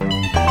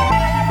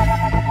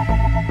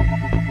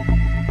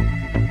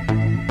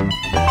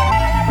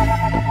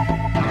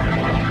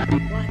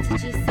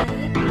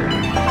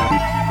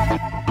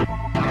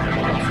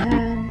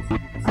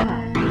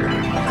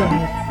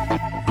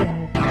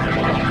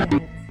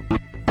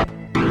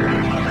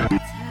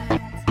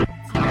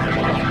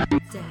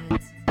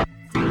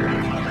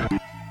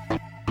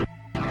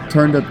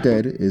Turned Up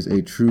Dead is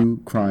a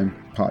true crime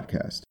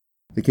podcast.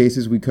 The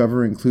cases we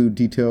cover include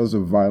details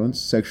of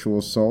violence, sexual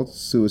assault,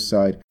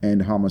 suicide,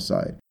 and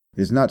homicide.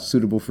 It is not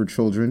suitable for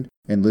children,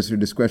 and listener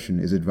discretion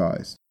is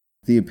advised.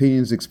 The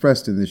opinions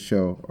expressed in this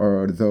show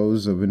are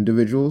those of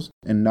individuals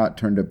and not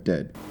Turned Up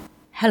Dead.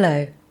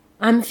 Hello,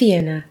 I'm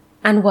Fiona,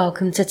 and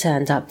welcome to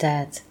Turned Up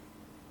Dead.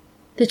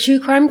 The true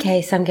crime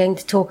case I'm going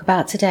to talk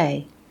about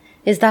today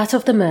is that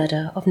of the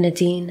murder of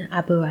Nadine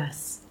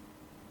Abruas.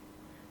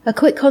 A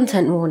quick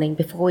content warning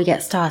before we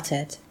get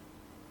started.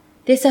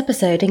 This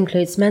episode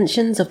includes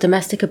mentions of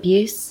domestic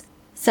abuse,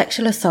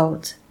 sexual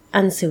assault,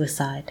 and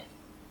suicide.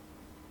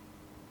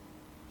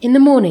 In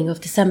the morning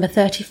of December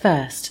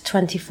 31st,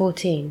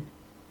 2014,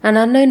 an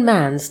unknown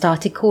man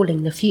started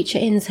calling the Future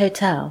Inns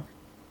Hotel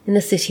in the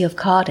city of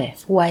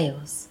Cardiff,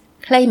 Wales,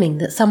 claiming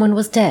that someone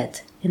was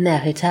dead in their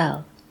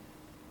hotel.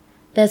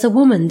 "There's a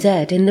woman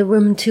dead in the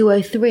room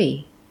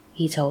 203,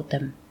 he told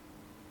them.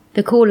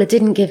 The caller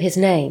didn't give his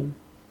name,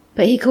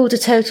 but he called a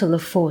total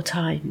of 4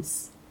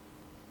 times.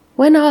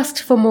 When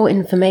asked for more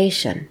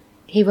information,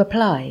 he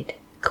replied,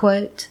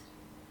 quote,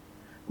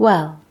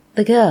 "Well,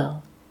 the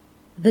girl,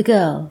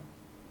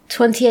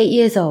 28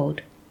 years old,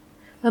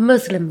 a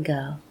Muslim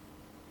girl.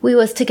 We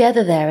was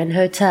together there in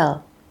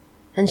hotel,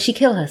 and she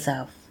killed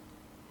herself."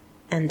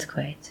 End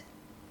quote.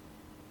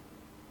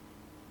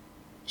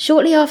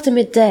 Shortly after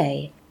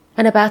midday,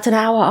 and about an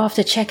hour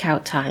after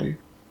checkout time,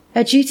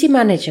 a duty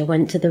manager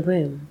went to the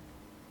room.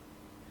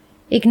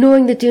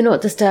 Ignoring the Do Not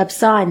Disturb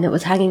sign that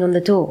was hanging on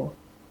the door,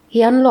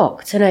 he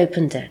unlocked and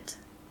opened it.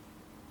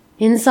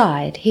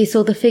 Inside, he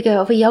saw the figure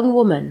of a young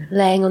woman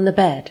laying on the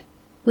bed,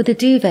 with a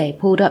duvet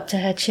pulled up to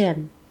her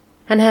chin,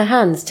 and her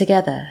hands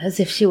together as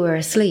if she were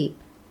asleep.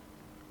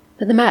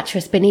 But the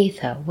mattress beneath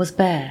her was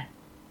bare.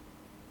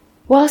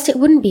 Whilst it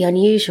wouldn't be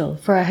unusual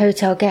for a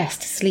hotel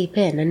guest to sleep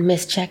in and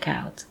miss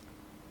checkout,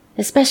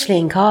 especially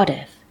in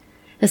Cardiff,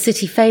 a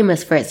city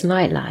famous for its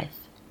nightlife,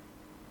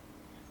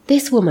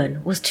 this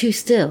woman was too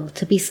still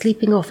to be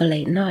sleeping off a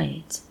late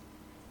night.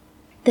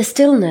 The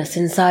stillness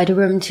inside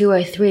room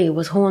 203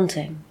 was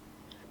haunting,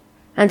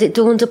 and it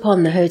dawned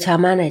upon the hotel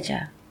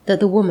manager that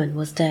the woman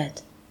was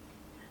dead,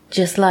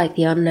 just like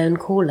the unknown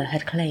caller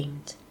had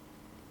claimed.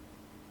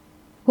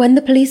 When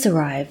the police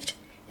arrived,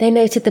 they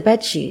noted the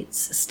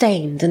bedsheets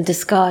stained and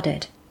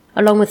discarded,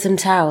 along with some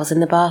towels in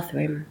the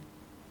bathroom.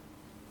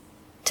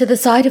 To the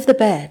side of the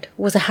bed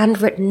was a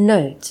handwritten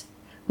note,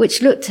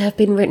 which looked to have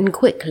been written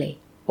quickly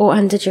or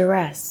under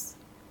duress.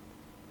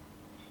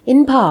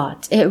 In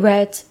part, it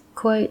read,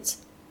 quote,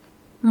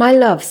 "My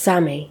love,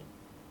 Sammy.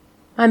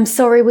 I'm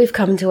sorry we've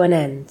come to an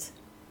end.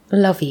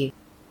 Love you."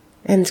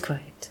 End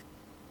quote.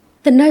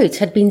 The note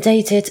had been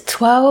dated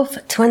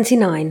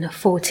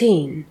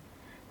 12/29/14,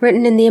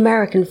 written in the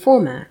American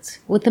format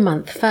with the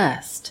month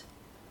first.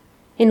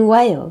 In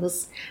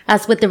Wales,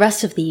 as with the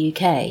rest of the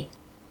UK,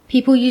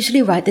 people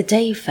usually write the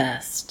day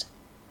first.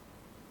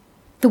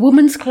 The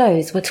woman's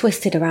clothes were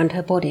twisted around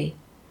her body,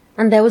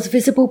 and there was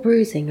visible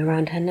bruising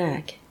around her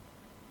neck.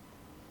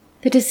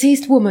 The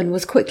deceased woman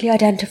was quickly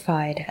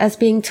identified as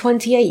being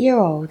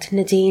 28-year-old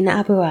Nadine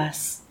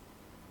Abruas.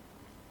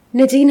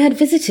 Nadine had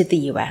visited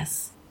the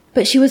US,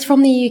 but she was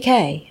from the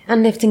UK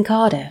and lived in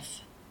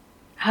Cardiff.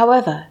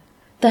 However,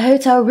 the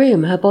hotel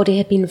room her body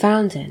had been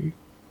found in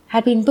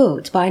had been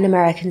booked by an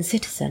American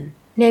citizen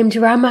named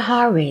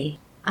Ramahari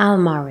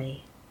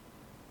Al-Mari.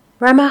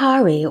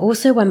 Ramahari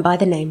also went by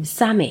the name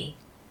Sammy,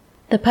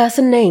 the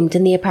person named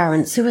in the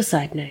apparent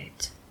suicide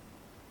note.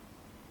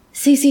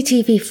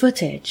 CCTV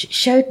footage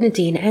showed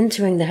Nadine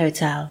entering the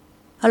hotel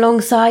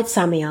alongside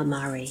Sammy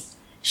Al-Mari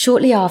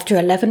shortly after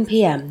 11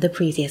 p.m. the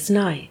previous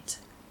night,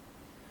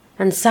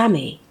 and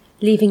Sammy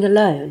leaving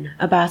alone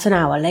about an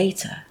hour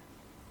later.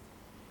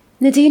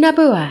 Nadine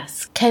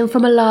Abruas came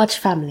from a large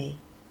family.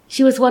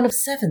 She was one of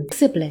 7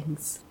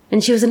 siblings,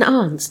 and she was an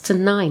aunt to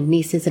 9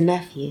 nieces and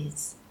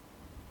nephews.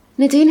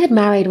 Nadine had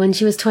married when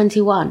she was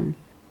 21,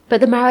 but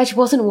the marriage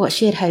wasn't what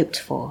she had hoped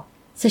for,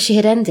 so she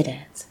had ended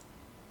it.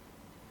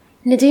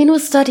 Nadine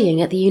was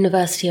studying at the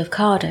University of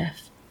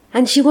Cardiff,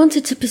 and she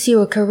wanted to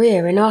pursue a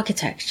career in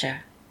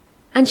architecture,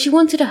 and she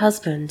wanted a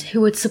husband who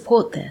would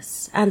support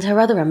this and her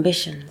other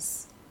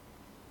ambitions.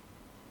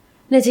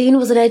 Nadine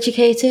was an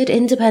educated,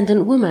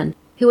 independent woman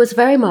who was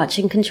very much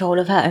in control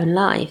of her own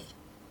life,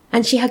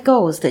 and she had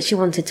goals that she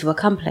wanted to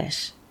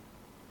accomplish.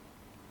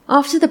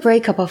 After the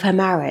breakup of her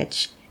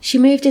marriage, she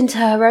moved into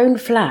her own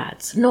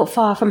flat not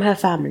far from her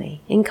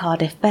family in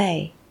Cardiff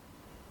Bay.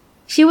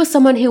 She was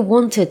someone who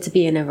wanted to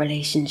be in a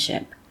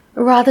relationship,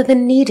 rather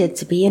than needed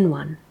to be in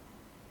one.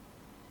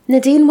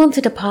 Nadine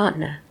wanted a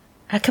partner,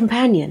 a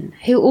companion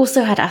who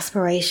also had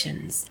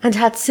aspirations and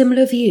had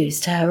similar views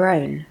to her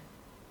own.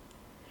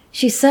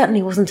 She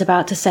certainly wasn't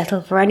about to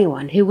settle for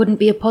anyone who wouldn't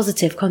be a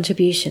positive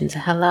contribution to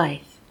her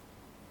life.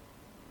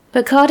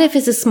 But Cardiff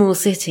is a small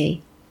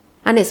city,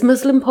 and its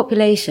Muslim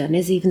population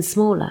is even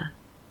smaller.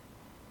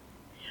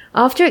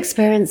 After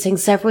experiencing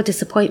several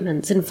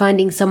disappointments in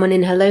finding someone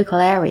in her local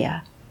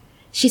area,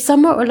 she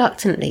somewhat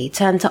reluctantly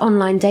turned to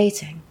online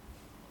dating.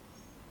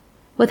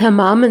 With her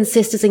mum and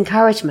sister's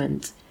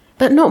encouragement,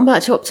 But not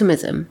much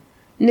optimism,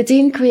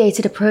 Nadine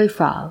created a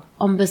profile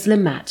on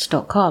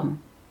MuslimMatch.com.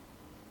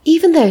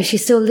 Even though she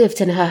still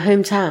lived in her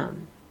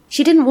hometown,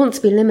 she didn't want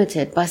to be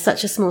limited by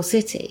such a small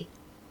city,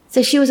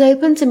 so she was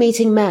open to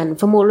meeting men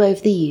from all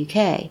over the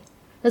UK,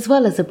 as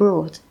well as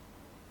abroad.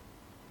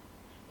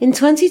 In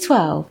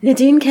 2012,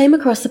 Nadine came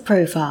across the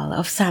profile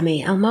of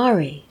Sami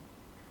Almari.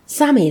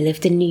 Sami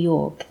lived in New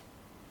York.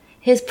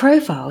 His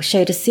profile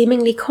showed a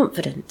seemingly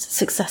confident,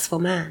 successful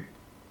man.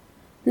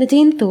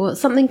 Nadine thought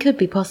something could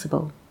be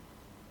possible.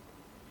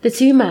 The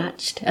two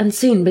matched and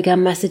soon began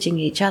messaging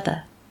each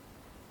other.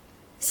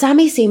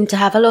 Sami seemed to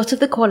have a lot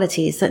of the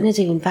qualities that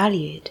Nadine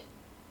valued.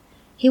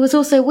 He was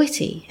also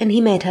witty and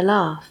he made her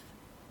laugh.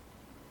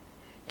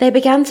 They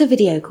began to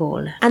video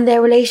call and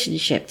their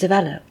relationship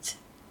developed.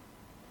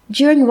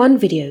 During one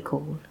video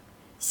call,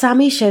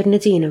 Sami showed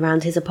Nadine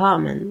around his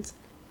apartment,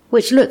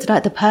 which looked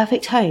like the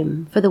perfect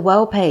home for the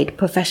well-paid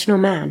professional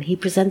man he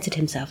presented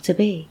himself to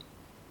be.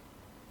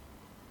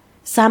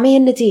 Sami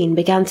and Nadine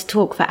began to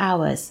talk for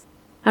hours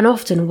and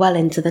often well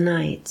into the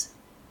night.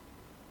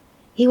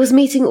 He was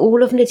meeting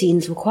all of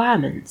Nadine's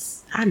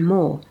requirements, and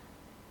more.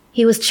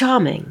 He was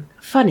charming,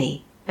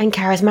 funny, and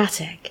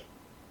charismatic.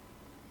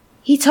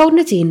 He told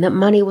Nadine that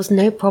money was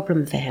no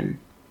problem for him.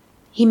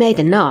 He made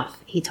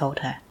enough, he told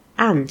her,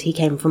 and he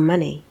came from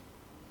money.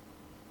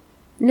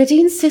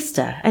 Nadine's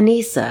sister,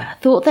 Anissa,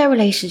 thought their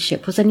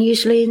relationship was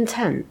unusually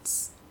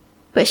intense,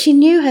 but she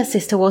knew her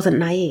sister wasn't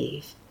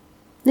naive.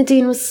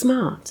 Nadine was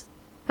smart,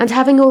 and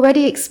having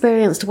already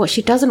experienced what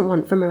she doesn't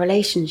want from a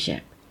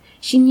relationship,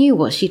 she knew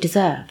what she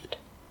deserved.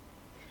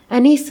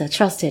 Anissa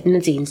trusted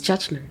Nadine's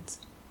judgment.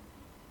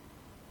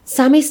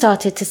 Sami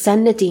started to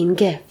send Nadine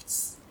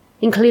gifts,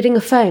 including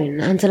a phone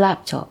and a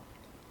laptop.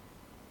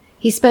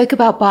 He spoke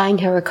about buying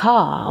her a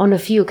car on a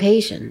few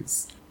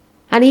occasions,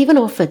 and even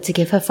offered to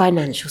give her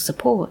financial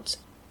support.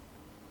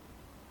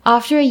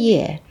 After a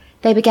year,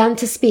 they began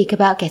to speak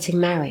about getting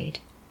married,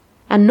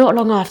 and not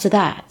long after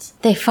that,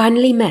 they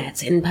finally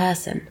met in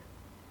person.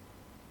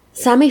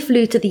 Sami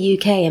flew to the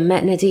UK and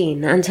met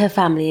Nadine and her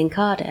family in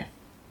Cardiff.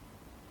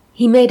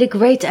 He made a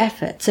great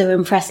effort to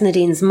impress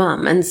Nadine's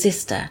mum and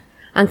sister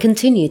and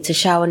continued to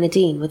shower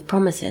Nadine with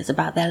promises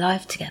about their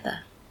life together.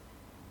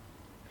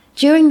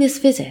 During this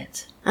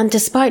visit, and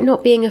despite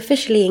not being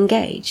officially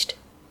engaged,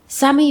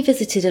 Sami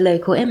visited a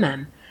local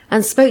imam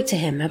and spoke to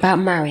him about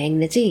marrying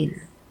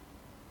Nadine.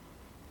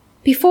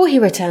 Before he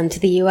returned to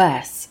the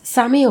US,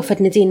 Sami offered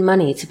Nadine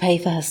money to pay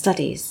for her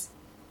studies,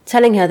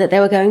 telling her that they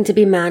were going to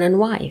be man and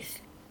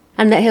wife,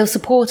 and that he'll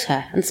support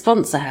her and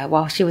sponsor her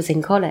while she was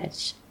in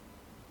college.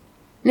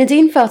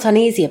 Nadine felt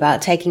uneasy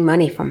about taking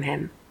money from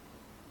him,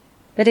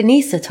 but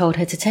Anissa told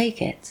her to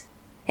take it.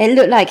 It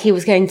looked like he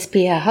was going to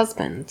be her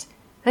husband,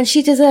 and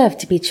she deserved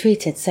to be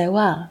treated so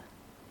well.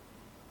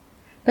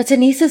 But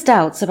Anissa's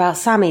doubts about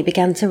Sami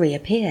began to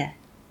reappear.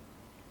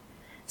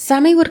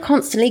 Sami would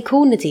constantly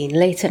call Nadine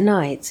late at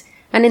night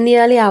and in the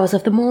early hours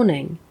of the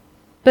morning,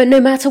 but no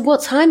matter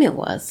what time it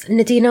was,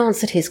 Nadine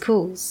answered his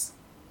calls.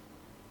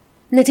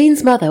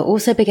 Nadine's mother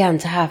also began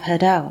to have her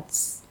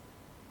doubts.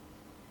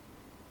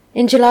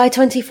 In July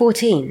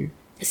 2014,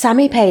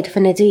 Sami paid for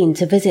Nadine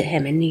to visit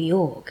him in New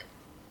York,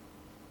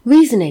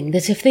 reasoning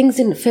that if things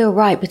didn't feel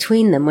right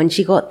between them when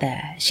she got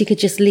there, she could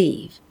just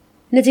leave.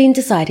 Nadine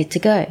decided to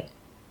go.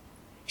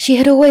 She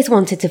had always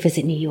wanted to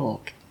visit New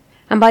York,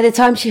 and by the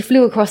time she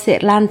flew across the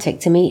Atlantic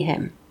to meet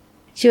him,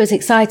 she was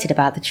excited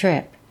about the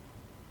trip.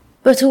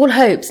 But all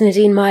hopes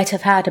Nadine might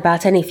have had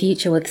about any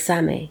future with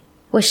Sami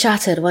were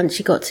shattered once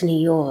she got to New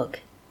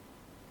York.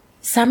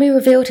 Sami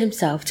revealed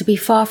himself to be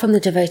far from the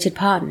devoted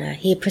partner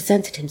he had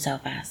presented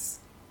himself as.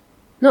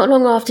 Not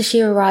long after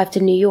she arrived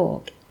in New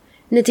York,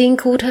 Nadine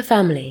called her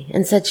family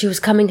and said she was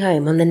coming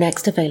home on the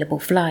next available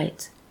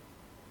flight.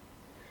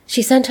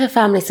 She sent her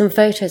family some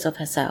photos of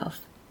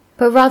herself,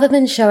 but rather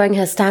than showing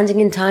her standing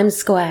in Times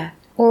Square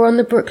or on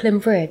the Brooklyn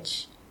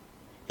Bridge,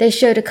 they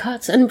showed a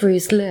cut and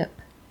bruised lip.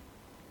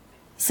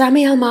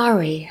 Sami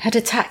Almari had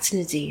attacked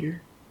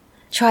Nadine,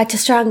 tried to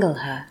strangle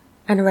her,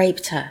 and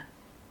raped her.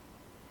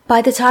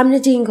 By the time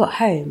Nadine got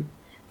home,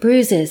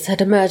 bruises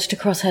had emerged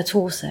across her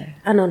torso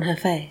and on her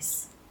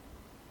face.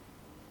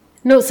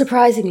 Not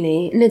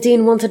surprisingly,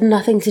 Nadine wanted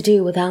nothing to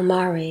do with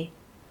Almari,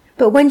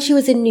 but when she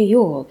was in New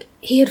York,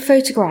 he had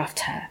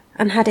photographed her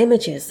and had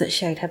images that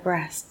showed her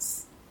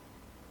breasts.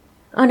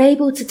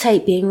 Unable to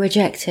take being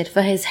rejected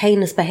for his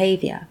heinous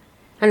behaviour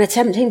and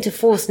attempting to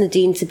force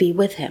Nadine to be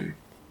with him,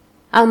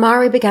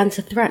 Almari began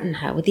to threaten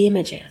her with the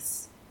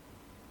images.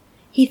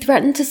 He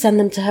threatened to send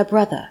them to her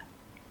brother,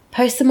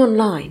 post them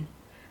online,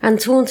 and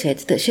taunted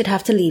that she'd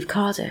have to leave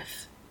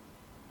Cardiff.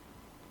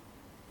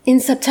 In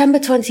September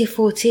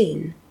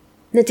 2014,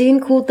 Nadine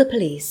called the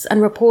police and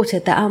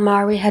reported that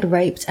Almari had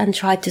raped and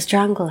tried to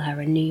strangle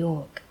her in New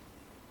York.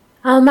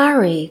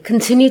 Almari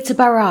continued to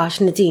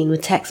barrage Nadine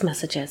with text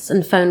messages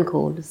and phone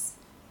calls.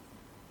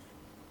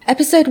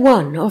 Episode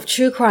 1 of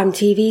true crime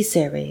TV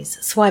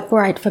series Swipe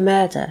Right for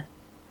Murder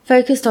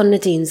focused on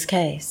Nadine's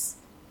case.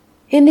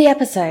 In the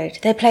episode,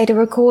 they played a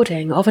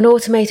recording of an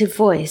automated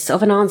voice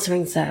of an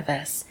answering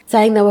service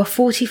saying there were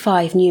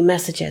 45 new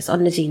messages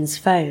on Nadine's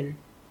phone.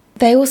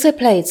 They also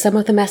played some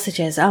of the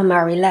messages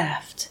Al-Mari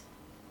left.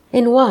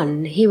 In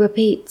one, he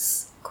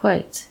repeats,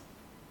 quote,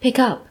 pick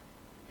up,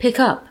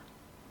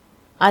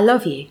 I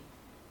love you.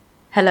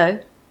 Hello?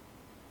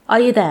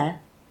 Are you there?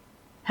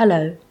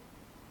 Hello?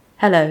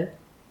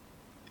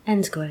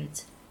 End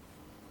quote.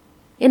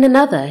 In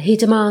another, he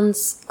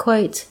demands,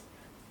 quote,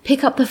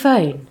 pick up the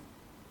phone,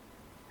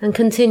 and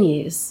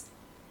continues,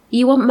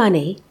 you want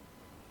money?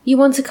 You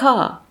want a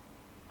car?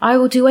 I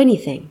will do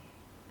anything.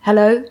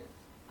 Hello?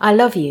 I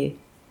love you.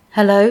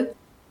 Hello?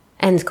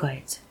 End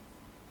quote.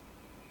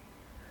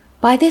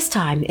 By this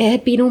time, it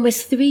had been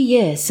almost 3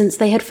 years since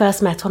they had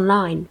first met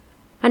online,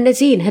 and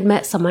Nadine had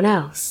met someone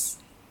else.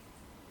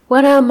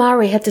 When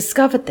Al-Mari had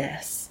discovered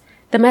this,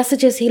 the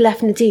messages he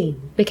left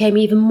Nadine became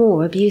even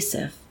more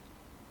abusive.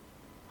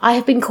 I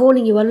have been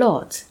calling you a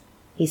lot,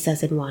 he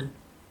says in one.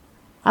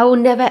 I will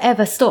never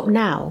ever stop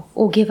now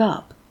or give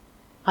up.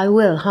 I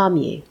will harm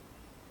you.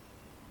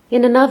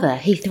 In another,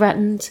 he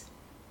threatened,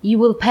 you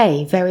will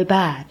pay very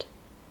bad.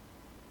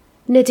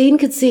 Nadine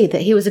could see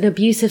that he was an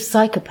abusive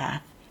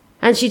psychopath,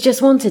 and she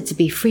just wanted to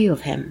be free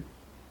of him.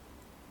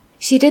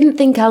 She didn't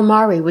think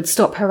Al-Mari would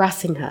stop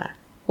harassing her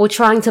or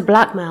trying to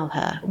blackmail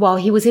her while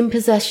he was in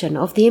possession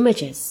of the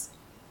images.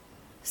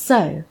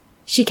 So,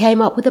 she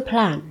came up with a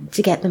plan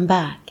to get them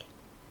back.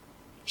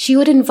 She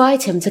would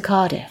invite him to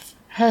Cardiff,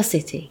 her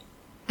city,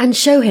 and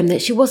show him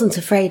that she wasn't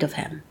afraid of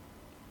him.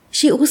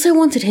 She also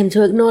wanted him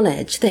to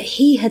acknowledge that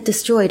he had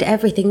destroyed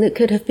everything that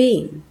could have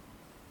been.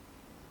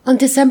 On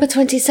December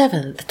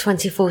 27th,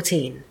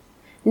 2014,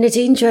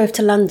 Nadine drove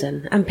to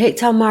London and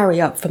picked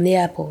Al-Mari up from the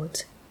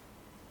airport.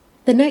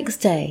 The next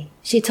day,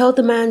 she told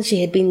the man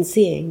she had been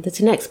seeing that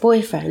an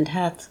ex-boyfriend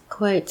had,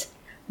 quote,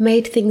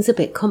 made things a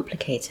bit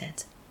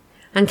complicated,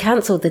 and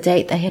cancelled the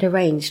date they had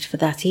arranged for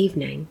that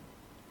evening.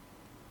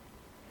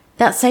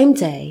 That same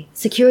day,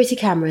 security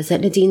cameras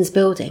at Nadine's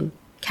building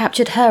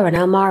captured her and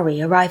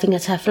Al-Mari arriving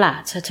at her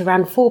flat at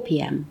around 4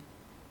 p.m.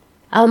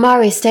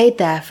 Al-Mari stayed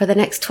there for the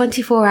next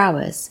 24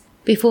 hours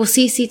before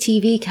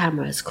CCTV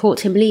cameras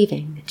caught him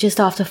leaving just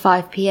after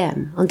 5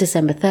 p.m. on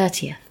December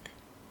 30th.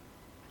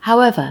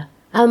 However,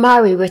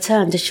 Al-Mari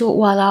returned a short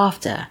while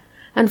after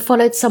and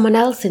followed someone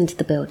else into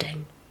the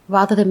building,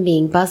 rather than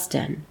being buzzed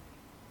in.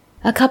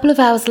 A couple of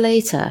hours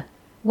later,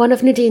 one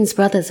of Nadine's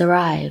brothers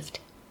arrived.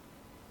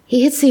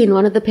 He had seen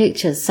one of the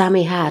pictures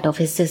Sammy had of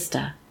his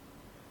sister,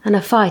 and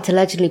a fight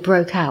allegedly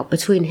broke out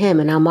between him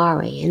and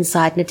Al-Mari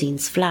inside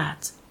Nadine's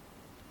flat.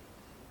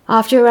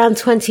 After around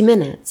 20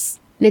 minutes,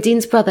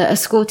 Nadine's brother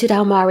escorted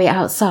Al-Mari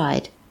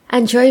outside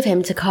and drove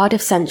him to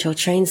Cardiff Central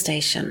train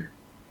station.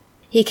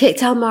 He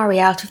kicked Al-Mari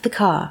out of the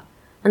car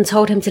and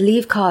told him to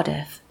leave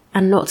Cardiff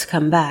and not to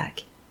come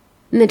back.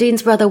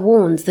 Nadine's brother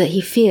warned that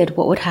he feared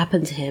what would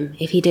happen to him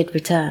if he did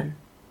return.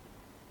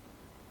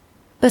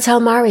 But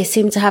Al-Mari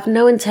seemed to have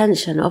no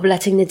intention of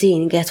letting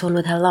Nadine get on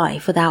with her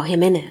life without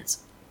him in it.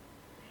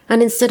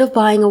 And instead of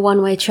buying a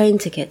one-way train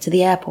ticket to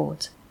the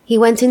airport, he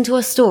went into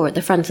a store at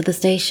the front of the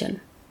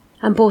station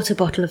and bought a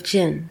bottle of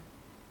gin.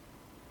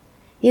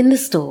 In the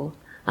store,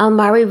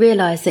 Al-Mari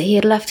realised that he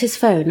had left his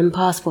phone and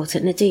passport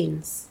at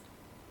Nadine's.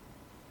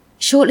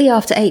 Shortly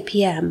after 8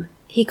 p.m,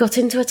 he got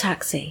into a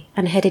taxi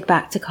and headed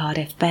back to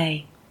Cardiff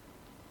Bay.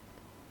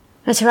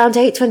 At around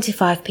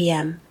 8:25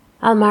 p.m,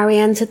 Al-Mari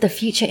entered the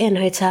Future Inn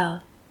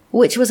Hotel,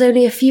 which was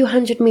only a few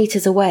hundred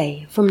metres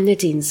away from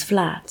Nadine's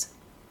flat.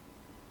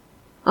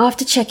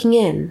 After checking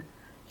in,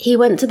 he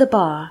went to the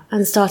bar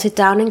and started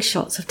downing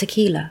shots of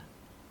tequila.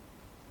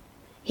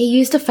 He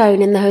used a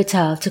phone in the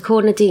hotel to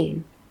call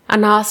Nadine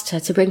and asked her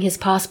to bring his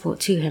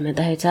passport to him at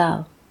the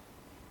hotel.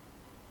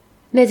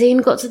 Nadine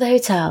got to the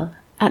hotel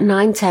at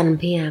 9:10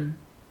 p.m.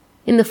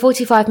 In the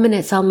 45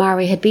 minutes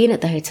Al-Mari had been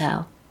at the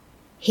hotel,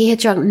 he had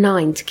drunk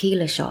 9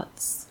 tequila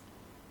shots.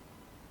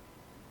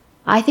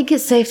 I think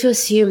it's safe to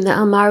assume that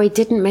Al-Mari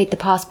didn't make the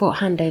passport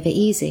handover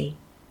easy.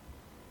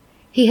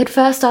 He had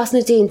first asked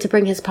Nadine to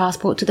bring his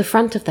passport to the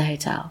front of the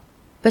hotel,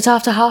 but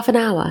after half an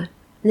hour,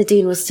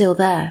 Nadine was still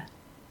there.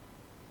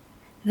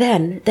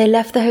 Then they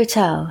left the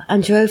hotel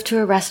and drove to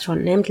a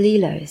restaurant named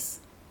Lilo's.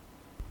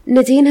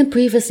 Nadine had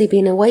previously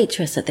been a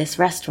waitress at this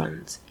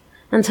restaurant,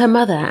 and her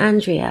mother,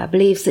 Andrea,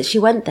 believes that she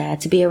went there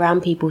to be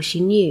around people she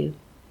knew.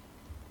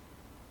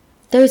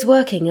 Those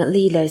working at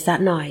Lilo's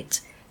that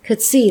night could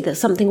see that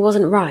something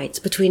wasn't right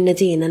between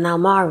Nadine and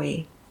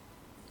Al-Mari.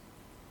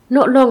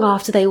 Not long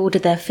after they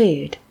ordered their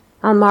food,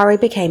 Al-Mari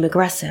became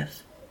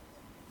aggressive.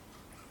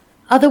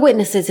 Other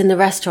witnesses in the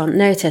restaurant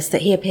noticed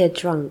that he appeared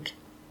drunk,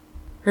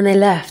 and they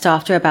left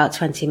after about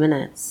 20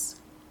 minutes.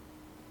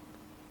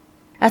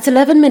 At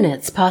 11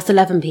 minutes past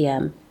 11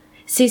 p.m,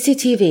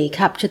 CCTV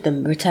captured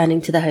them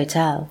returning to the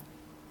hotel.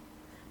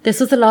 This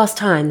was the last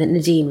time that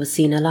Nadine was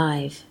seen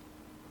alive.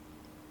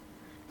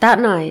 That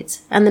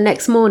night, and the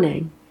next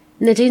morning,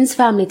 Nadine's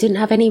family didn't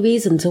have any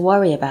reason to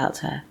worry about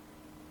her.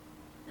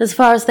 As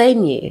far as they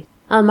knew,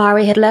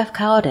 Al-Mari had left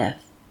Cardiff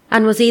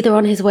and was either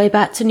on his way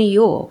back to New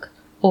York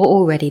or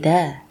already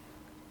there.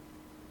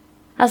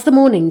 As the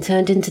morning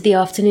turned into the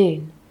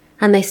afternoon,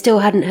 and they still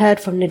hadn't heard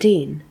from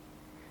Nadine,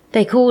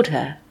 they called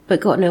her but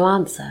got no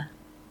answer.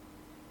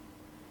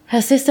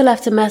 Her sister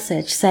left a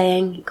message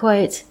saying,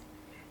 quote,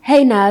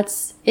 "Hey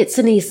Nads, it's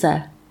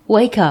Anissa.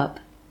 Wake up.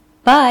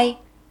 Bye."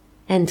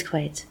 End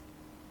quote.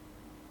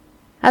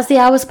 As the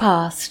hours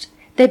passed,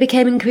 they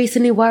became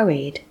increasingly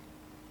worried.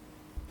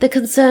 The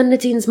concern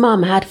Nadine's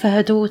mum had for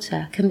her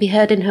daughter can be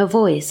heard in her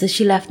voice as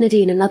she left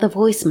Nadine another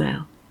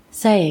voicemail,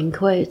 saying,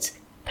 quote,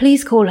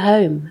 "Please call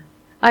home.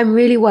 I'm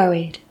really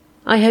worried.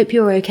 I hope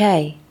you're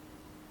okay."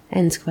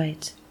 End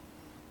quote.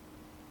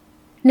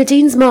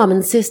 Nadine's mum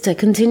and sister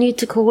continued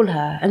to call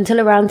her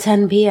until around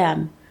 10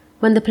 p.m,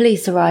 when the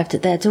police arrived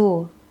at their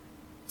door.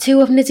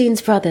 2 of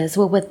Nadine's brothers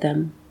were with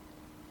them.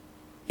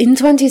 In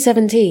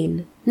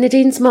 2017,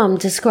 Nadine's mum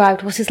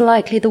described what is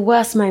likely the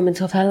worst moment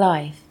of her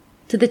life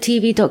to the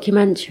TV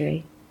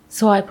documentary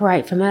Swipe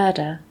Right for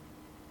Murder.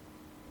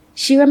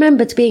 She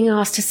remembered being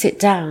asked to sit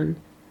down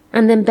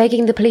and then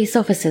begging the police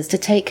officers to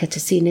take her to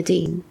see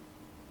Nadine.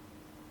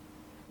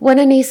 When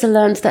Anissa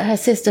learned that her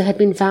sister had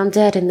been found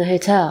dead in the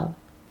hotel,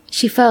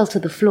 she fell to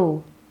the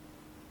floor.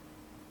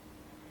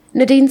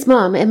 Nadine's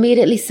mum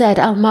immediately said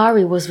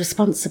Almari was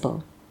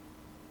responsible.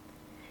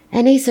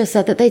 Anissa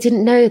said that they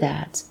didn't know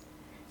that,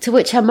 to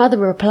which her mother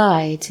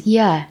replied,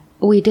 "Yeah,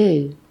 we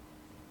do."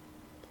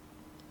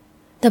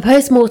 The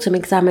post-mortem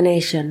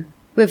examination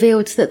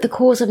revealed that the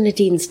cause of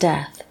Nadine's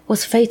death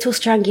was fatal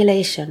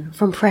strangulation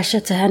from pressure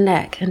to her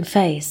neck and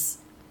face.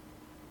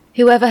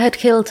 Whoever had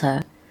killed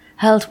her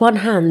held one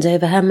hand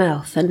over her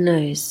mouth and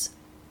nose.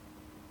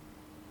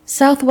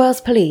 South Wales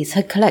police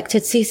had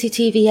collected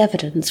CCTV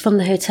evidence from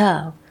the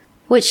hotel,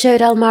 which showed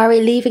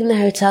Almari leaving the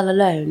hotel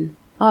alone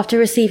after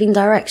receiving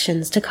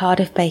directions to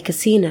Cardiff Bay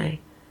Casino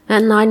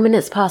at 9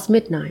 minutes past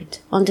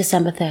midnight on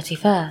December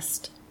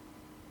 31st.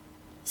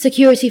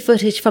 Security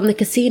footage from the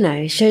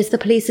casino shows the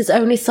police's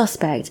only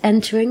suspect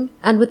entering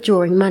and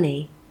withdrawing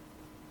money.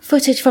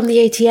 Footage from the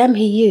ATM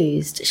he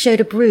used showed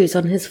a bruise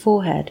on his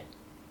forehead.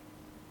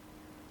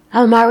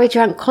 Almari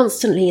drank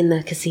constantly in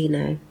the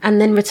casino and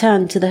then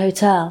returned to the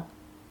hotel.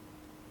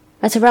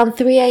 At around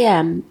 3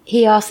 a.m,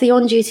 he asked the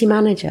on-duty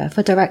manager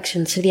for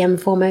directions to the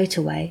M4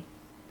 motorway.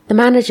 The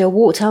manager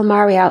walked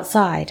Almari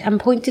outside and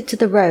pointed to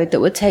the road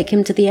that would take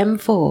him to the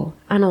M4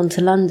 and on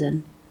to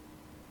London.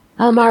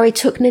 Almari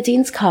took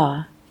Nadine's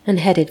car and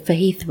headed for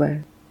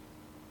Heathrow.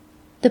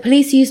 The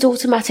police used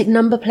automatic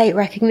number plate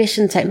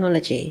recognition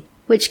technology,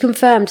 which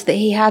confirmed that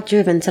he had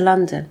driven to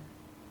London.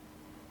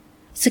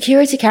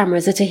 Security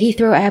cameras at a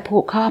Heathrow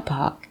Airport car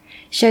park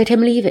showed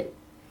him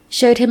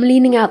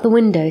leaning out the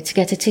window to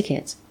get a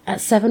ticket at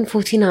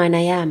 7:49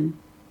 a.m.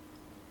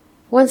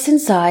 Once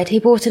inside, he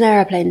bought an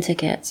aeroplane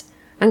ticket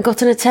and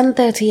got on a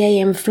 10:30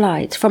 a.m.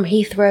 flight from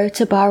Heathrow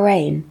to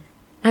Bahrain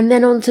and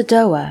then on to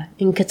Doha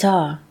in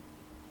Qatar.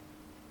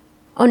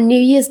 On New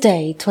Year's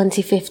Day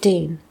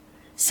 2015,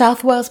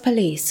 South Wales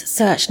police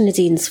searched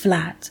Nadine's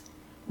flat,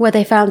 where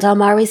they found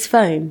Almari's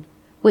phone,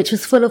 which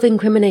was full of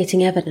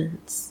incriminating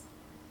evidence.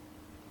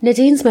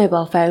 Nadine's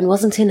mobile phone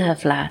wasn't in her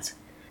flat,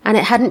 and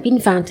it hadn't been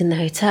found in the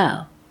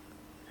hotel.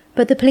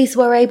 But the police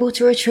were able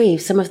to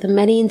retrieve some of the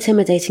many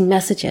intimidating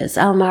messages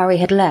Almari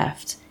had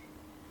left.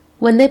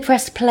 When they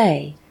pressed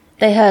play,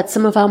 they heard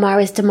some of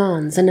Almari's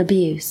demands and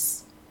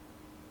abuse.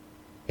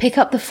 "Pick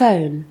up the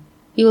phone.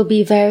 You will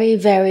be very,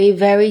 very,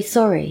 very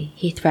sorry,"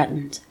 he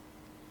threatened.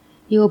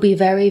 "You will be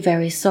very,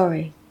 very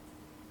sorry."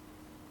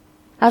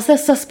 As the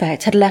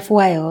suspect had left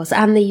Wales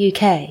and the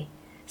UK,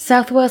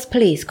 South Wales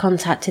police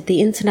contacted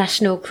the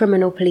International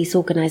Criminal Police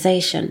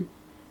Organisation,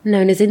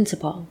 known as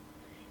Interpol,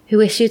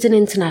 who issued an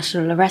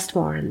international arrest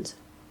warrant.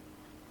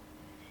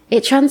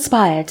 It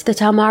transpired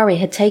that Almari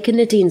had taken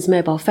Nadine's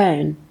mobile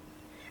phone,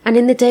 and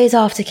in the days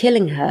after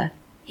killing her,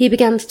 he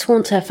began to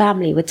taunt her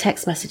family with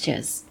text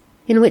messages,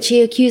 in which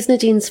he accused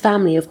Nadine's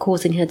family of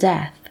causing her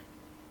death.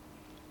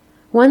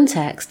 One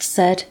text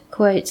said,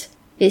 quote,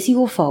 "It's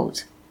your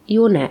fault,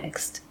 you're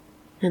next,"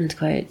 end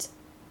quote,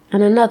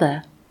 and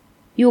another,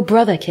 "Your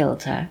brother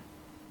killed her,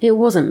 it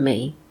wasn't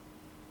me."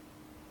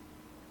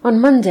 On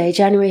Monday,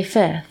 January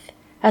 5th,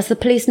 as the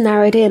police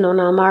narrowed in on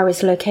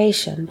Almari's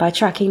location by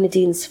tracking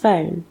Nadine's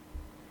phone,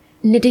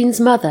 Nadine's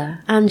mother,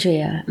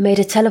 Andrea, made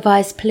a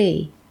televised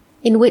plea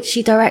in which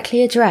she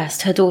directly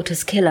addressed her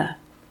daughter's killer,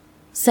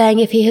 saying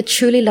if he had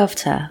truly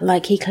loved her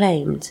like he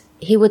claimed,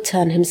 he would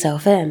turn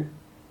himself in.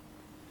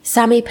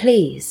 "Sammy,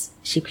 please,"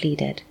 she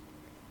pleaded.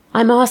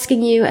 "I'm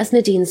asking you as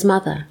Nadine's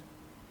mother.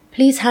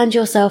 Please hand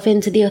yourself in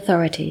to the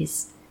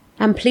authorities,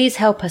 and please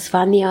help us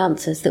find the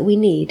answers that we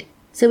need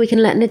so we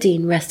can let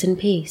Nadine rest in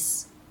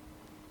peace."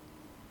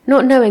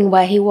 Not knowing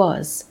where he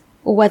was,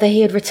 or whether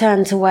he had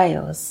returned to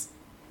Wales,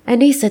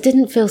 Anissa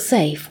didn't feel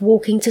safe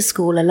walking to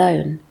school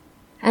alone,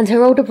 and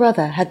her older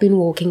brother had been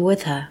walking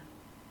with her.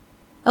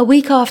 A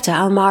week after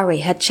Almari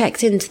had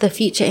checked into the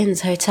Future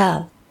Inn's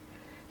hotel,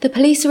 the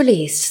police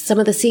released some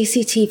of the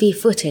CCTV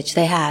footage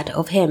they had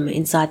of him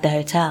inside the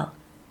hotel,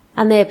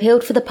 and they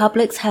appealed for the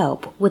public's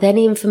help with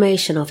any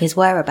information of his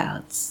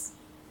whereabouts.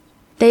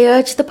 They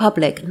urged the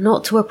public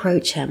not to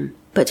approach him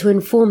but to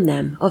inform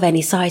them of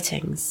any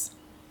sightings.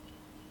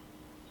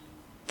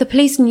 The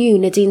police knew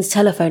Nadine's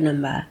telephone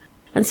number,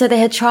 and so they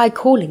had tried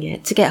calling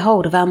it to get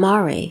hold of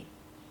Almari.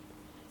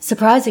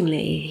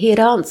 Surprisingly, he had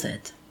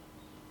answered.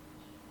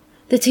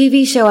 The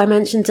TV show I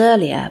mentioned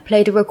earlier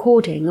played a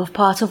recording of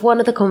part of one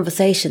of the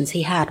conversations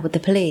he had with the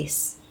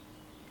police.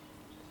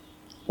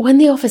 When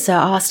the officer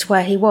asked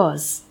where he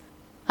was,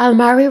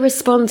 Almari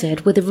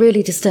responded with a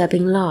really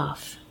disturbing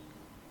laugh.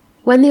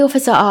 When the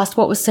officer asked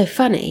what was so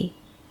funny,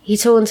 he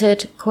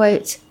taunted,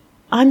 quote,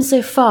 "I'm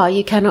so far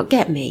you cannot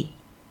get me.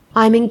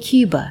 I'm in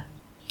Cuba,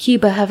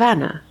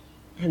 Havana,"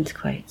 end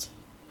quote.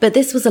 But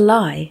this was a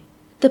lie.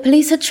 The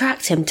police had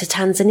tracked him to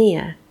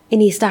Tanzania,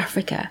 in East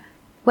Africa,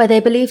 where they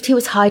believed he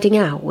was hiding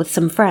out with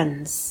some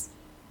friends.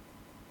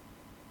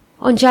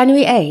 On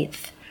January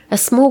 8th, a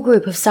small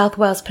group of South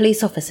Wales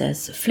police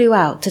officers flew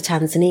out to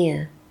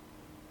Tanzania.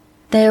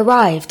 They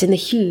arrived in the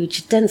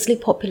huge, densely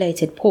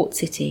populated port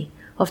city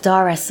of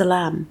Dar es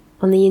Salaam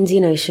on the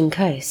Indian Ocean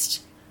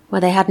coast, where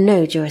they had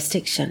no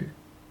jurisdiction.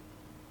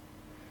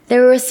 They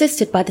were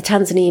assisted by the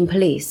Tanzanian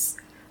police,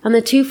 and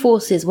the two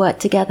forces worked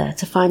together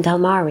to find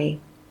Almari.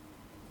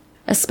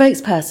 A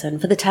spokesperson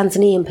for the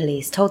Tanzanian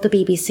police told the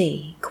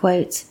BBC,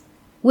 quote,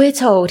 "We're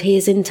told he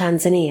is in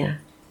Tanzania.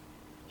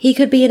 He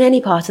could be in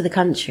any part of the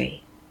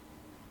country.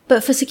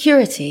 But for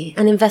security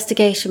and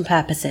investigation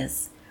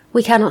purposes,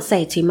 we cannot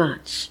say too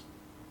much."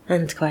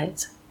 End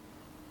quote.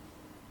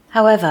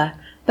 However,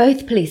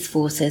 both police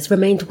forces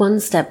remained one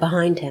step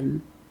behind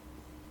him.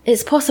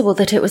 It's possible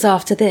that it was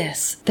after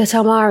this that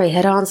Almari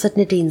had answered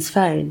Nadine's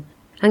phone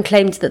and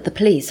claimed that the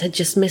police had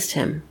just missed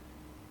him.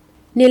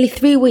 Nearly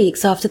 3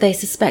 weeks after they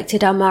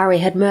suspected Almari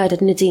had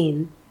murdered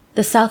Nadine,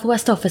 the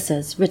Southwest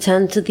officers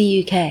returned to the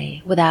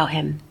UK without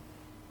him.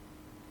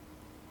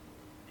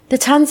 The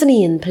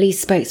Tanzanian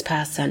police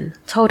spokesperson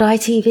told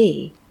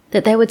ITV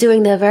that they were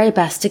doing their very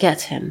best to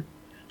get him,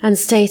 and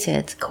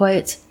stated,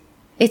 quote,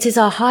 "It is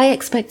our high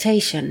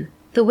expectation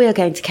that we are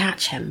going to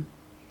catch him,"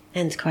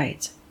 end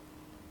quote.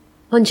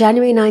 On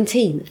January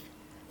 19th,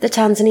 the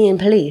Tanzanian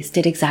police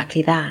did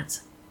exactly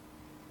that.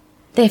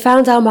 They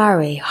found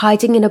Almari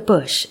hiding in a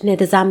bush near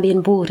the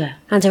Zambian border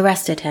and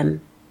arrested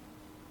him.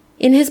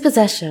 In his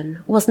possession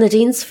was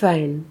Nadine's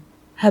phone,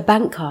 her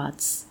bank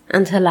cards,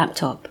 and her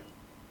laptop.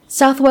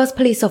 South Wales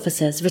police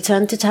officers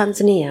returned to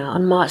Tanzania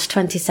on March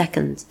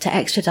 22nd to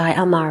extradite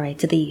Almari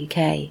to the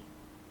UK.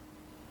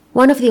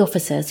 One of the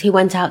officers who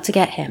went out to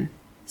get him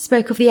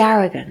spoke of the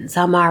arrogance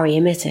Almari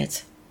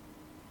emitted.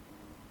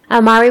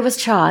 Almari was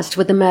charged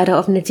with the murder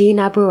of Nadine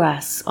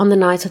Abruas on the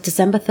night of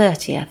December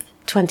 30th,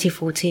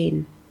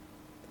 2014.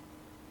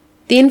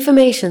 The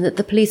information that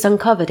the police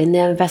uncovered in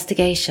their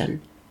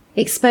investigation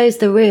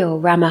exposed the real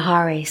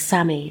Ramahari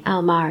Sami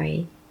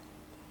Almari.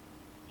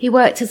 He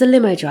worked as a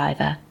limo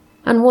driver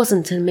and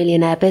wasn't a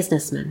millionaire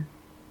businessman.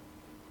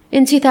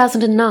 In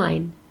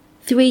 2009,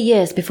 3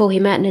 years before he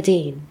met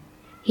Nadine,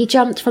 he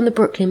jumped from the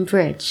Brooklyn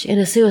Bridge in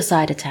a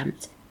suicide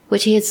attempt,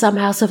 which he had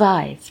somehow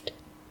survived.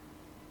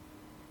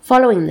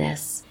 Following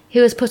this, he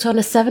was put on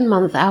a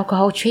 7-month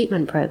alcohol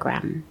treatment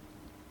program.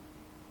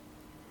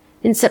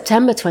 In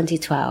September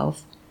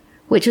 2012,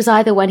 which was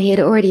either when he had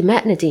already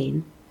met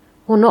Nadine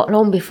or not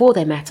long before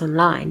they met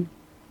online,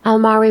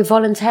 Almari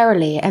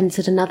voluntarily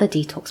entered another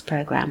detox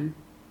program.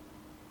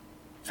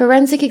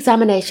 Forensic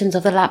examinations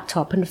of the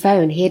laptop and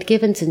phone he had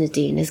given to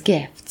Nadine as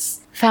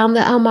gifts found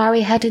that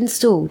Almari had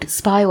installed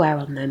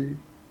spyware on them.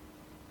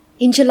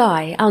 In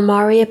July,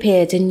 Almari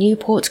appeared in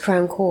Newport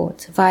Crown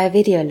Court via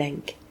video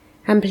link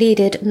and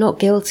pleaded not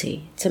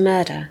guilty to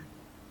murder.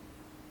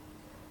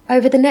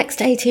 Over the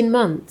next 18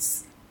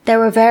 months, there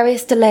were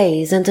various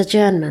delays and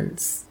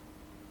adjournments.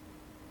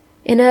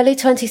 In early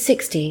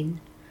 2016,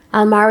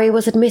 Almari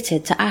was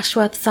admitted to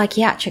Ashworth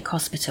Psychiatric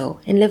Hospital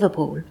in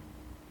Liverpool.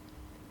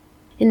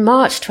 In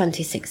March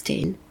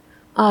 2016,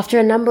 after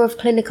a number of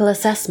clinical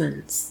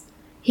assessments,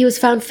 he was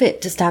found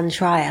fit to stand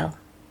trial.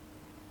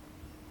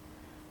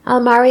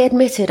 Almari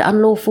admitted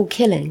unlawful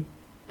killing,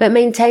 but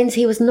maintains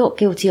he was not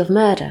guilty of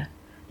murder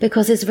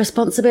because his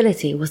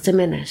responsibility was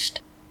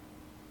diminished.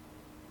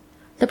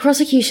 The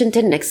prosecution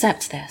didn't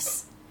accept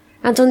this,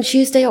 and on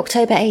Tuesday,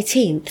 October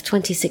 18th,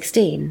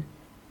 2016,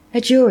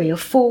 a jury of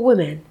 4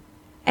 women,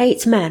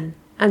 8 men,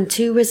 and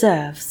 2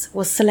 reserves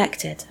was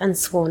selected and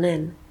sworn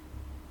in.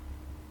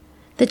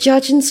 The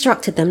judge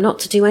instructed them not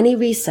to do any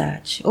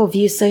research or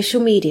view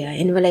social media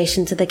in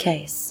relation to the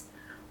case,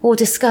 or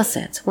discuss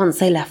it once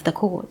they left the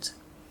court.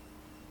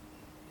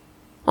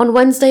 On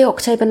Wednesday,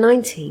 October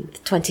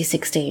 19th,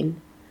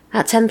 2016,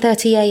 at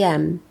 10:30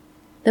 a.m.,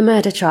 the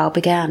murder trial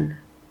began.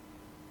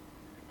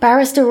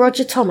 Barrister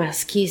Roger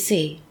Thomas,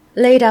 QC,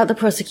 laid out the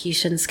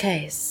prosecution's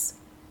case.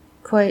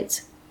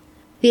 Quote,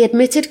 "The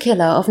admitted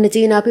killer of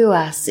Nadine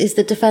Abruas is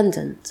the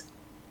defendant.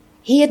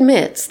 He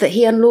admits that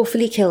he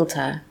unlawfully killed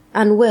her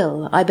and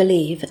will, I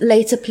believe,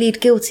 later plead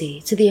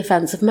guilty to the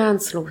offence of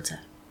manslaughter."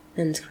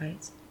 End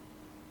quote.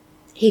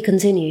 He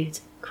continued,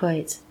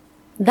 quote,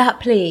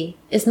 "That plea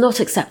is not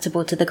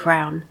acceptable to the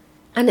Crown,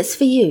 and it's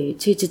for you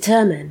to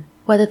determine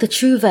whether the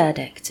true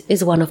verdict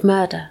is one of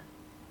murder."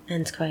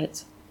 End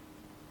quote.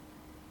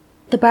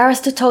 The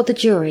barrister told the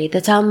jury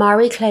that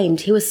Al-Mari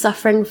claimed he was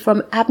suffering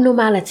from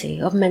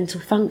abnormality of mental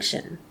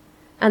function,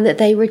 and that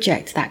they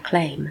reject that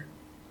claim.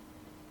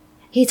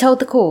 He told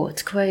the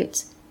court,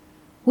 quote,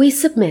 "We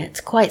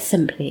submit, quite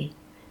simply,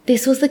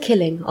 this was the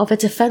killing of a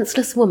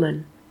defenceless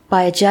woman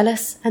by a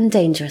jealous and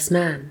dangerous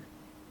man."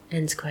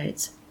 End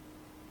quote.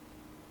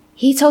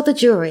 He told the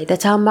jury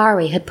that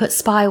Al-Mari had put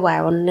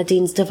spyware on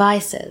Nadine's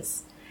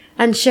devices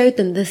and showed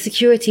them the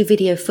security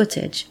video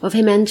footage of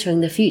him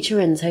entering the Future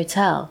Inn's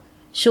hotel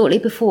shortly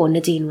before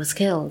Nadine was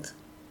killed.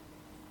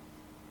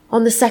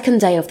 On the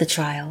second day of the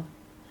trial,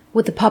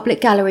 with the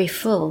public gallery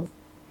full,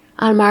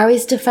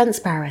 Al-Mari's defense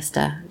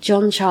barrister,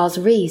 John Charles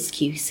Rees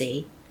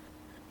QC,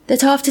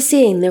 that after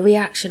seeing the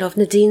reaction of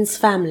Nadine's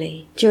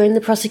family during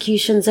the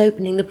prosecution's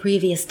opening the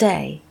previous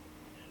day,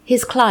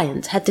 his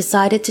client had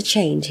decided to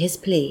change his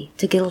plea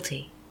to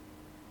guilty.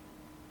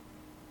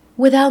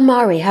 With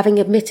Al-Mari having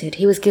admitted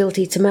he was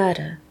guilty to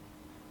murder,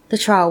 the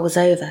trial was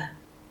over.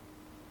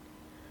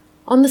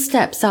 On the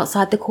steps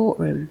outside the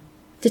courtroom,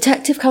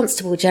 Detective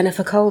Constable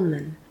Jennifer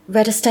Coleman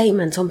read a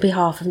statement on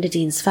behalf of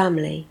Nadine's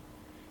family,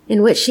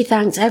 in which she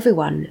thanked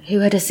everyone who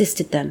had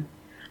assisted them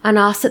and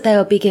asked that they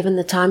would be given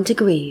the time to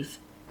grieve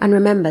and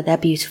remember their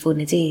beautiful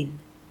Nadine.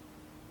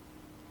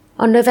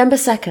 On November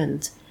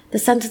 2nd, the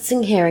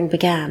sentencing hearing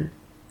began,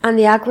 and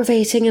the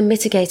aggravating and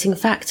mitigating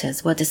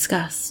factors were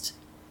discussed.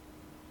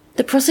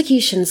 The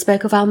prosecution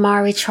spoke of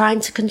Al-Mari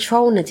trying to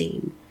control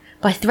Nadine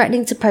by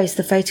threatening to post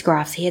the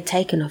photographs he had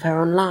taken of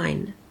her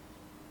online.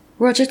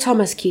 Roger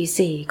Thomas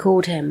QC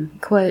called him,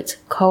 quote,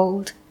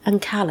 "cold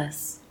and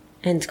callous,"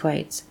 end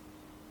quote.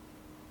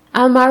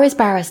 Al-Mari's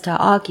barrister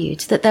argued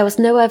that there was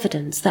no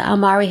evidence that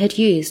Al-Mari had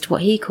used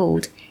what he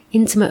called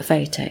intimate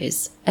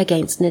photos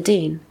against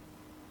Nadine.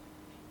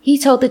 He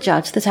told the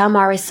judge that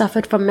Al-Mari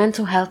suffered from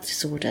mental health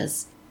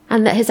disorders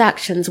and that his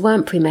actions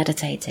weren't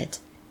premeditated.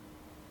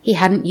 He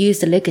hadn't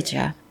used a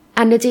ligature,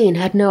 and Nadine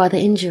had no other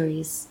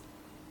injuries.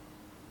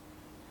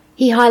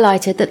 He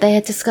highlighted that they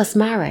had discussed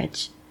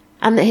marriage,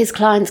 and that his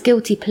client's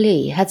guilty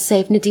plea had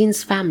saved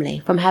Nadine's family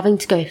from having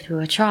to go through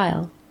a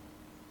trial.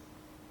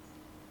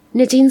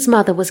 Nadine's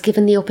mother was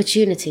given the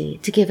opportunity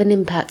to give an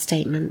impact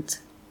statement.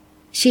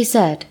 She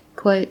said,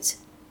 quote,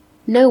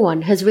 "No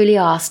one has really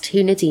asked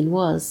who Nadine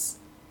was.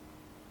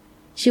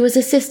 She was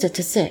a sister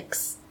to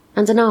 6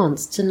 and an aunt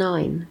to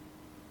 9.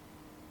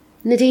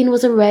 Nadine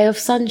was a ray of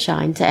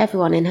sunshine to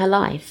everyone in her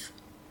life.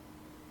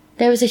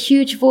 There is a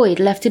huge void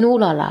left in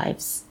all our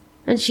lives,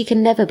 and she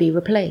can never be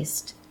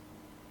replaced.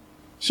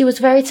 She was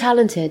very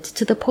talented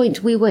to the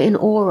point we were in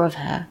awe of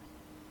her.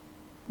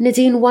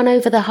 Nadine won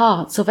over the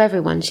hearts of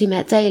everyone she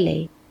met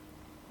daily.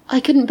 I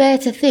couldn't bear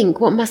to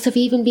think what must have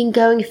even been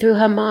going through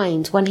her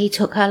mind when he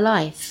took her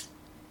life.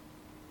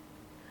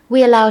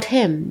 We allowed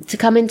him to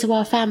come into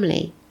our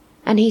family,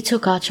 and he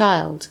took our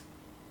child.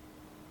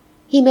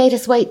 He made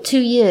us wait 2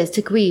 years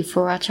to grieve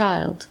for our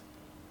child.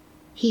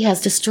 He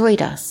has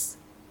destroyed us."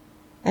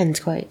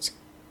 End quote.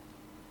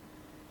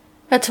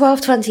 At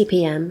 12:20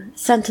 p.m,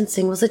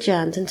 sentencing was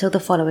adjourned until the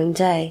following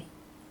day.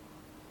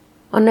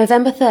 On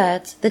November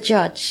 3rd, the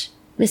judge,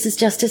 Mrs.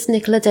 Justice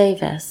Nicola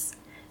Davis,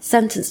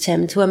 sentenced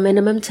him to a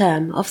minimum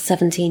term of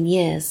 17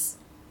 years.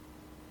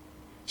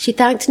 She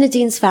thanked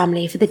Nadine's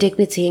family for the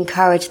dignity and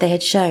courage they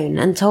had shown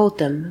and told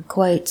them,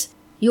 quote,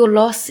 "Your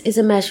loss is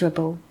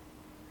immeasurable.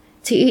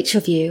 To each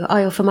of you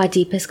I offer my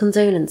deepest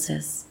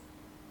condolences."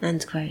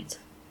 End quote.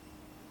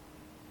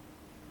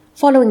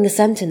 Following the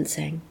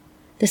sentencing,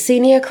 the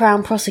senior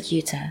Crown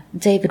prosecutor,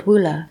 David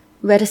Wooler,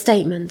 read a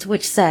statement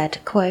which said,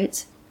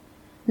 quote,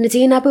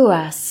 "Nadine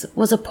Abruas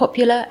was a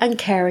popular and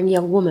caring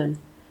young woman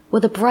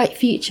with a bright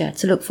future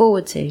to look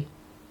forward to.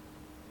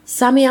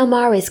 Sami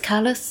Al-Mari's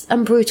callous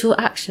and brutal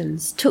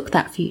actions took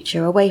that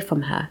future away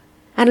from her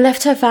and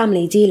left her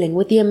family dealing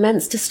with the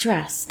immense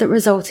distress that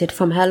resulted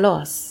from her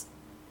loss.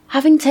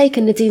 Having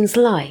taken Nadine's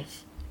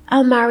life,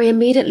 Al-Mari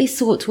immediately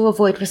sought to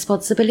avoid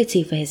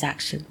responsibility for his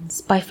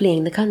actions by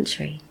fleeing the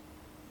country.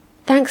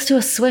 Thanks to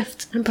a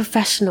swift and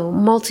professional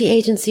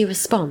multi-agency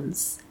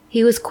response,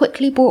 he was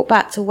quickly brought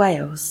back to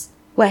Wales,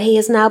 where he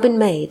has now been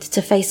made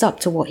to face up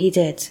to what he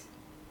did.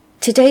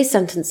 Today's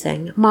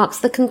sentencing marks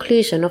the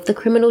conclusion of the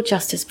criminal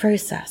justice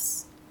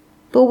process,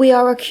 but we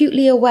are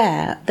acutely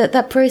aware that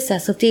that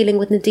process of dealing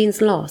with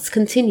Nadine's loss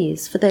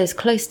continues for those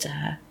close to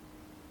her.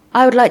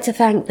 I would like to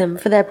thank them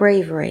for their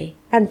bravery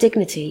and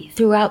dignity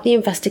throughout the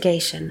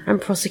investigation and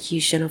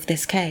prosecution of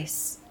this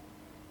case."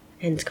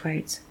 End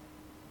quote.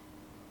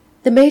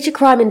 The Major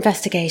Crime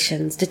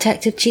Investigations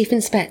Detective Chief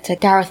Inspector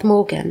Gareth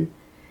Morgan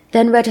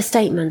then read a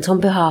statement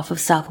on behalf of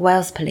South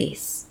Wales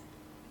Police.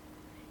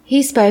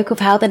 He spoke of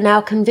how the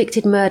now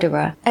convicted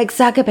murderer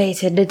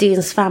exacerbated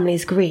Nadine's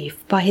family's grief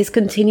by his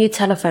continued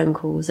telephone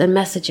calls and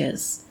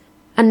messages,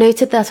 and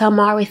noted that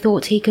Al-Mari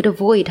thought he could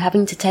avoid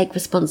having to take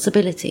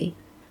responsibility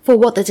for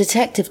what the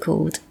detective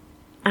called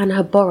an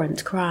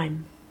abhorrent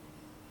crime.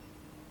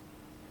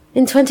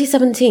 In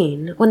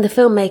 2017, when the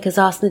filmmakers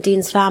asked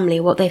Nadine's family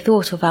what they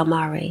thought of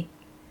Al-Mari,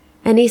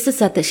 Anissa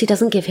said that she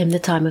doesn't give him the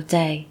time of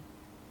day.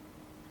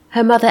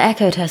 Her mother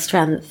echoed her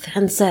strength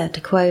and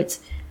said, quote,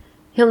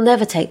 He'll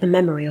never take the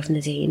memory of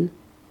Nadine,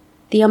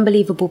 the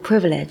unbelievable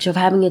privilege of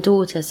having a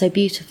daughter so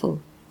beautiful,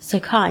 so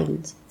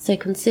kind, so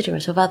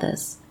considerate of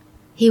others.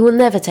 He will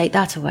never take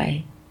that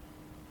away."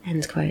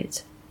 End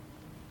quote.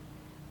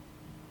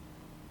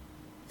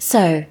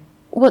 So,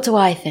 what do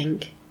I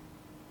think?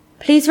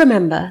 Please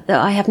remember that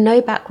I have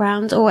no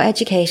background or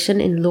education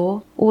in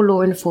law or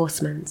law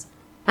enforcement,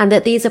 and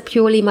that these are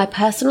purely my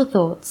personal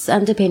thoughts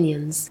and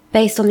opinions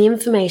based on the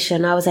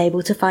information I was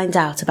able to find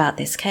out about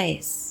this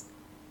case.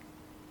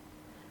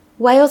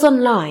 Wales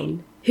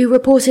Online, who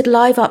reported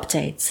live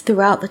updates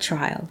throughout the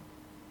trial,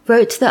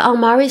 wrote that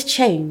Almari's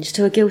change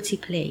to a guilty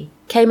plea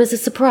came as a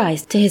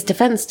surprise to his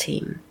defence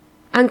team,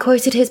 and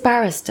quoted his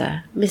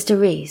barrister, Mr.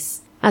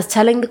 Rees, as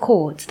telling the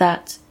court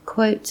that,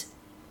 quote,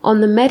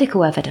 "On the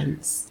medical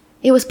evidence,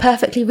 it was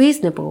perfectly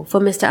reasonable for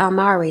Mr.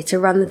 Almari to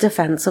run the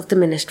defence of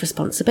diminished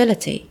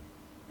responsibility."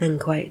 End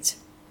quote.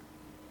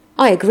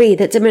 I agree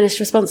that diminished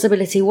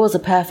responsibility was a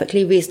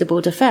perfectly reasonable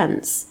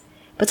defence,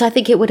 but I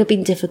think it would have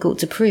been difficult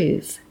to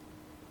prove.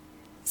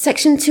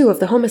 Section 2 of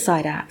the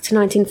Homicide Act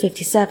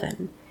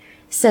 1957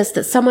 says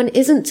that someone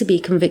isn't to be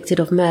convicted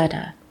of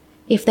murder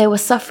if they were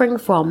suffering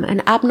from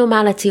an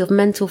abnormality of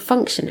mental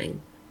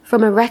functioning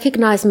from a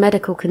recognised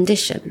medical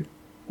condition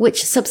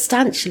which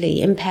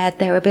substantially impaired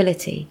their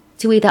ability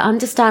to either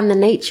understand the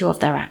nature of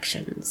their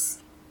actions,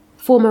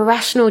 form a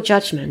rational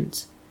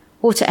judgment,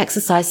 or to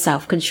exercise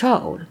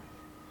self-control,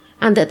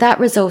 and that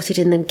resulted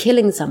in them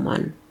killing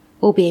someone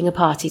or being a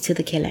party to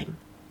the killing.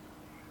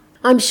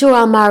 I'm sure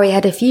Almari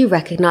had a few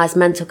recognised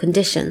mental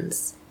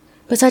conditions,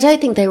 but I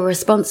don't think they were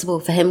responsible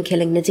for him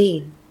killing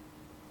Nadine.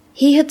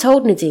 He had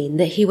told Nadine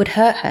that he would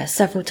hurt her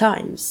several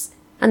times,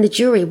 and the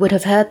jury would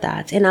have heard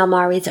that in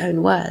Almari's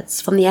own words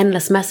from the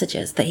endless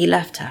messages that he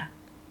left her.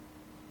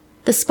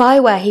 The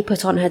spyware he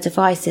put on her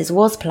devices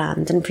was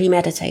planned and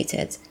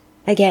premeditated,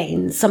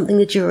 again, something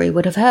the jury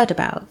would have heard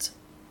about.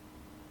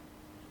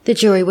 The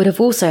jury would have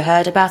also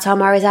heard about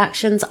Almari's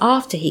actions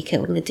after he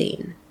killed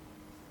Nadine.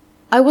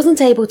 I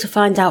wasn't able to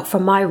find out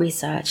from my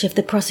research if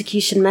the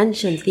prosecution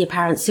mentioned the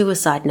apparent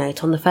suicide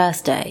note on the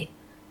first day,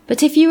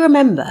 but if you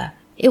remember,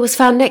 it was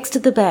found next to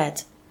the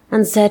bed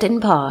and said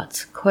in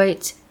part,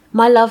 quote,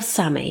 "My love,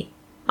 Sammy,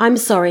 I'm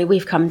sorry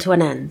we've come to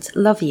an end,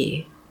 love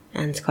you,"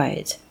 end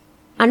quote.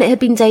 And it had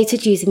been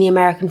dated using the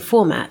American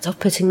format of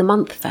putting the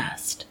month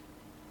first.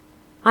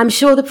 I'm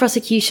sure the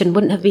prosecution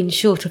wouldn't have been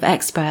short of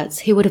experts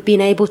who would have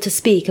been able to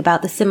speak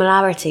about the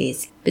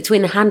similarities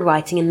between the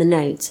handwriting in the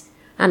note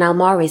and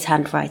Almari's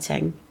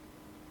handwriting.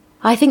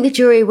 I think the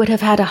jury would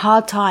have had a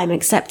hard time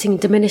accepting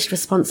diminished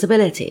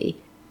responsibility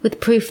with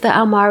proof that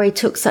Almari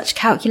took such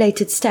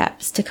calculated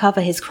steps to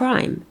cover his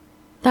crime.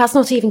 That's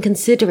not even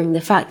considering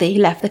the fact that he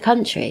left the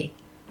country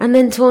and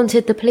then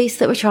taunted the police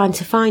that were trying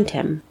to find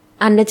him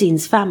and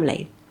Nadine's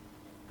family.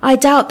 I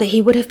doubt that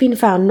he would have been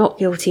found not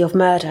guilty of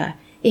murder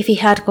if he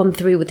had gone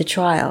through with the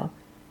trial,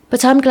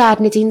 but I'm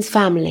glad Nadine's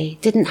family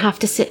didn't have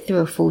to sit through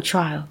a full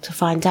trial to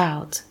find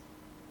out.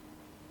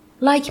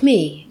 Like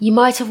me, you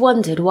might have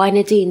wondered why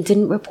Nadine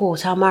didn't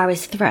report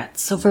Almari's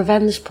threats of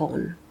revenge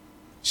porn.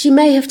 She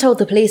may have told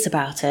the police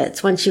about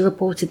it when she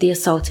reported the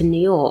assault in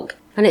New York,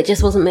 and it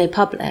just wasn't made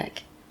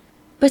public.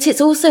 But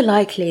it's also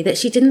likely that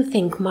she didn't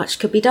think much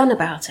could be done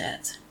about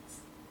it.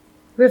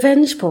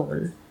 Revenge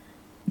porn,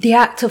 the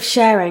act of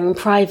sharing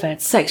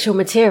private sexual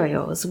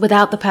materials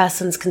without the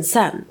person's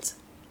consent,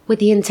 with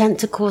the intent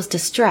to cause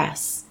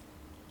distress,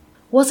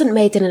 wasn't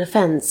made an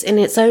offence in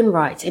its own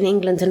right in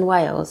England and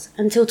Wales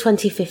until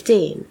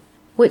 2015,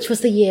 which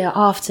was the year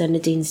after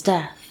Nadine's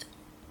death.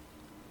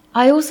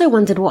 I also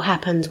wondered what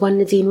happened when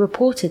Nadine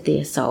reported the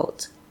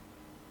assault.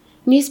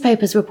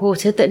 Newspapers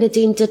reported that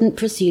Nadine didn't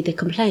pursue the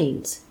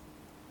complaint.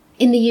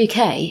 In the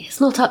UK, it's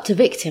not up to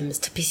victims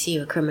to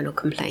pursue a criminal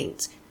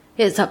complaint.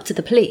 It's up to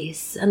the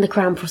police and the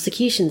Crown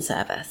Prosecution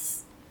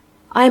Service.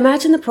 I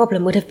imagine the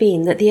problem would have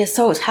been that the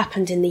assault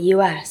happened in the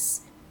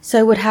US,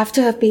 so would have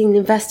to have been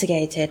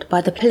investigated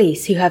by the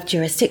police who have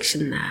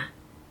jurisdiction there.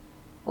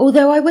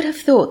 Although I would have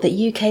thought that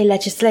UK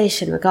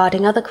legislation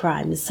regarding other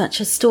crimes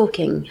such as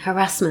stalking,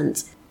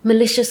 harassment,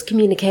 malicious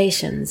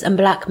communications and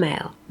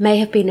blackmail may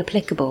have been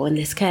applicable in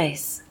this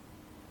case.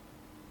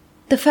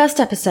 The first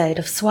episode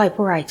of Swipe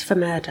Right for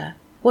Murder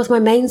was my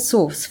main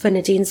source for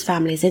Nadine's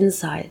family's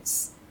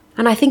insights,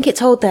 and I think it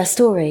told their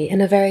story in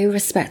a very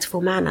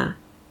respectful manner.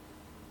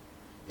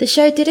 The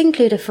show did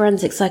include a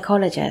forensic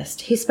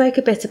psychologist who spoke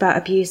a bit about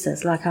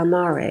abusers like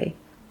Almari,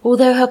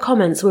 although her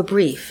comments were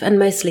brief and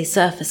mostly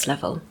surface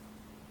level.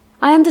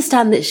 I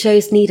understand that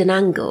shows need an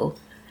angle,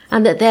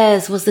 and that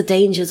theirs was the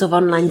dangers of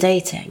online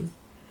dating,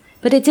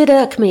 but it did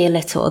irk me a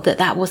little that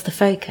that was the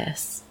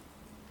focus.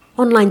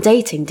 Online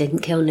dating didn't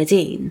kill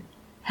Nadine,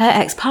 her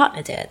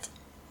ex-partner did,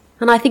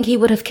 and I think he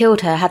would have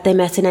killed her had they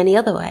met in any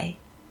other way.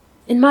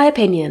 In my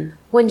opinion,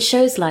 when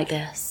shows like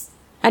this,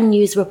 and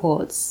news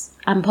reports,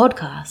 and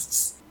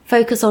podcasts,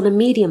 focus on a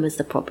medium as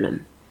the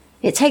problem,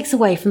 it takes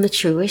away from the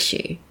true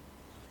issue.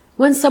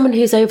 When someone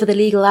who's over the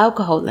legal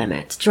alcohol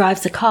limit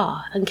drives a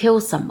car and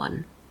kills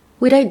someone,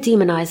 we don't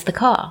demonise the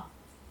car.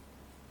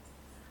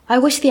 I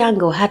wish the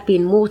angle had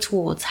been more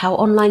towards how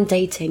online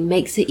dating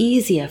makes it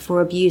easier for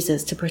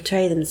abusers to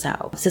portray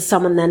themselves as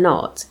someone they're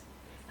not,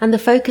 and the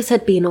focus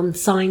had been on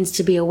signs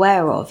to be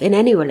aware of in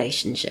any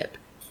relationship,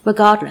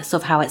 regardless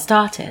of how it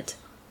started.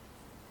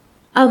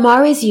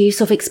 Almari's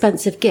use of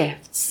expensive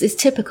gifts is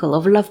typical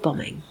of love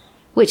bombing,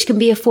 which can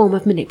be a form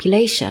of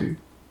manipulation.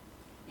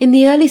 In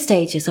the early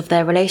stages of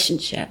their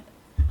relationship,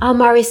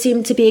 Almari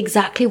seemed to be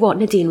exactly what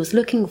Nadine was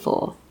looking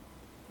for.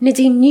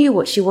 Nadine knew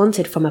what she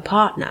wanted from a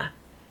partner,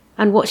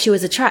 and what she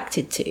was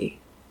attracted to.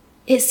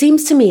 It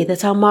seems to me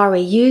that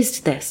Almari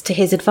used this to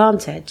his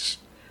advantage,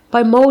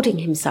 by moulding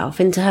himself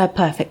into her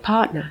perfect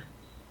partner.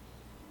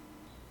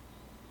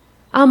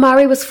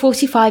 Almari was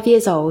 45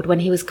 years old when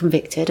he was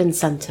convicted and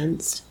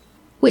sentenced,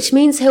 which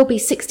means he'll be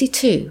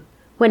 62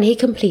 when he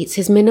completes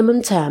his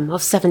minimum term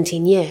of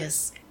 17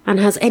 years and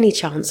has any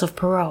chance of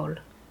parole.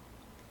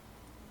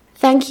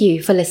 Thank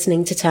you for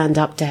listening to Turned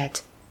Up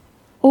Dead.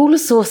 All the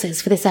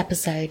sources for this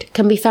episode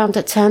can be found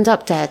at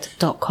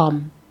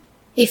turnedupdead.com.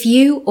 If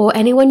you or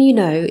anyone you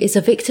know is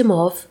a victim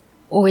of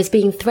or is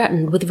being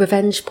threatened with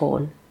revenge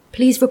porn,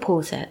 please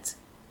report it.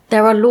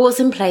 There are laws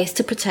in place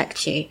to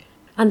protect you,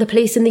 and the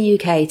police in the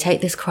UK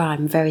take this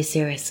crime very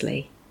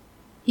seriously.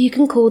 You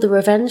can call the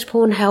Revenge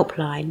Porn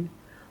Helpline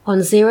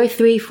on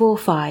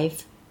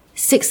 0345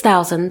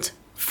 6000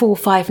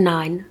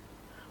 459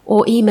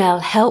 or email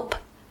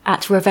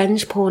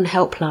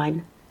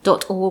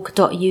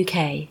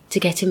help@revengepornhelpline.org.uk to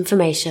get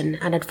information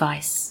and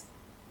advice.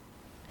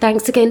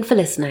 Thanks again for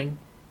listening.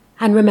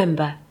 And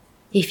remember,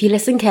 if you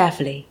listen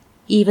carefully,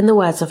 even the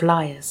words of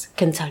liars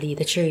can tell you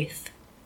the truth.